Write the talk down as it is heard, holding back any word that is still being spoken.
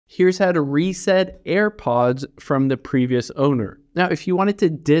Here's how to reset AirPods from the previous owner. Now, if you wanted to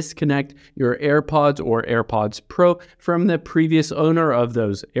disconnect your AirPods or AirPods Pro from the previous owner of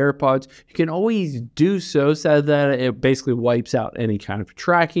those AirPods, you can always do so that it basically wipes out any kind of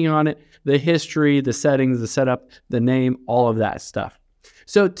tracking on it, the history, the settings, the setup, the name, all of that stuff.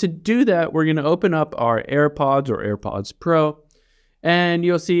 So to do that, we're going to open up our AirPods or AirPods Pro. And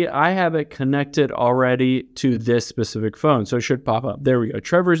you'll see I have it connected already to this specific phone. So it should pop up. There we go.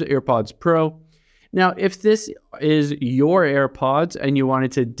 Trevor's AirPods Pro. Now, if this is your AirPods and you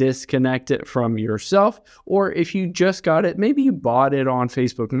wanted to disconnect it from yourself, or if you just got it, maybe you bought it on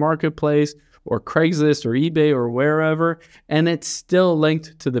Facebook Marketplace or Craigslist or eBay or wherever, and it's still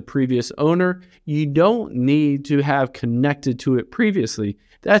linked to the previous owner, you don't need to have connected to it previously.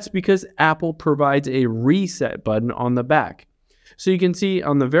 That's because Apple provides a reset button on the back. So you can see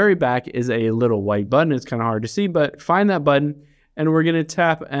on the very back is a little white button. It's kind of hard to see, but find that button and we're going to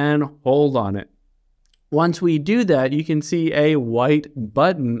tap and hold on it. Once we do that, you can see a white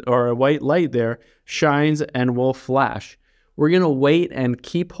button or a white light there shines and will flash. We're going to wait and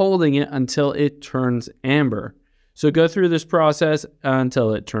keep holding it until it turns amber. So go through this process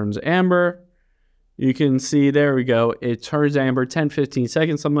until it turns amber. You can see, there we go. It turns amber, 10, 15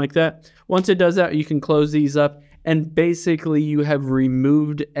 seconds, something like that. Once it does that, you can close these up. And basically, you have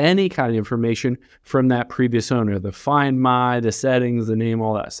removed any kind of information from that previous owner, the Find My, the settings, the name,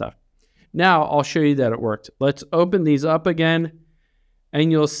 all that stuff. Now, I'll show you that it worked. Let's open these up again,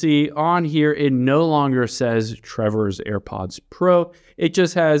 and you'll see on here, it no longer says Trevor's AirPods Pro. It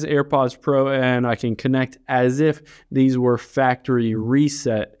just has AirPods Pro, and I can connect as if these were factory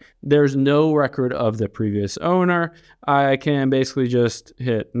reset. There's no record of the previous owner. I can basically just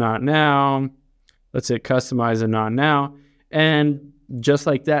hit Not Now. Let's hit customize and not now. And just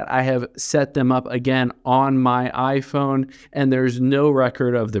like that, I have set them up again on my iPhone, and there's no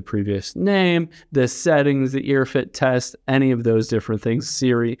record of the previous name, the settings, the ear fit test, any of those different things,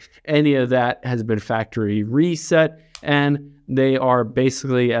 Siri, any of that has been factory reset, and they are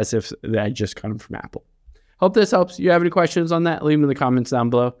basically as if they just come from Apple. Hope this helps. If you have any questions on that, leave them in the comments down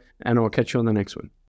below, and I'll catch you on the next one.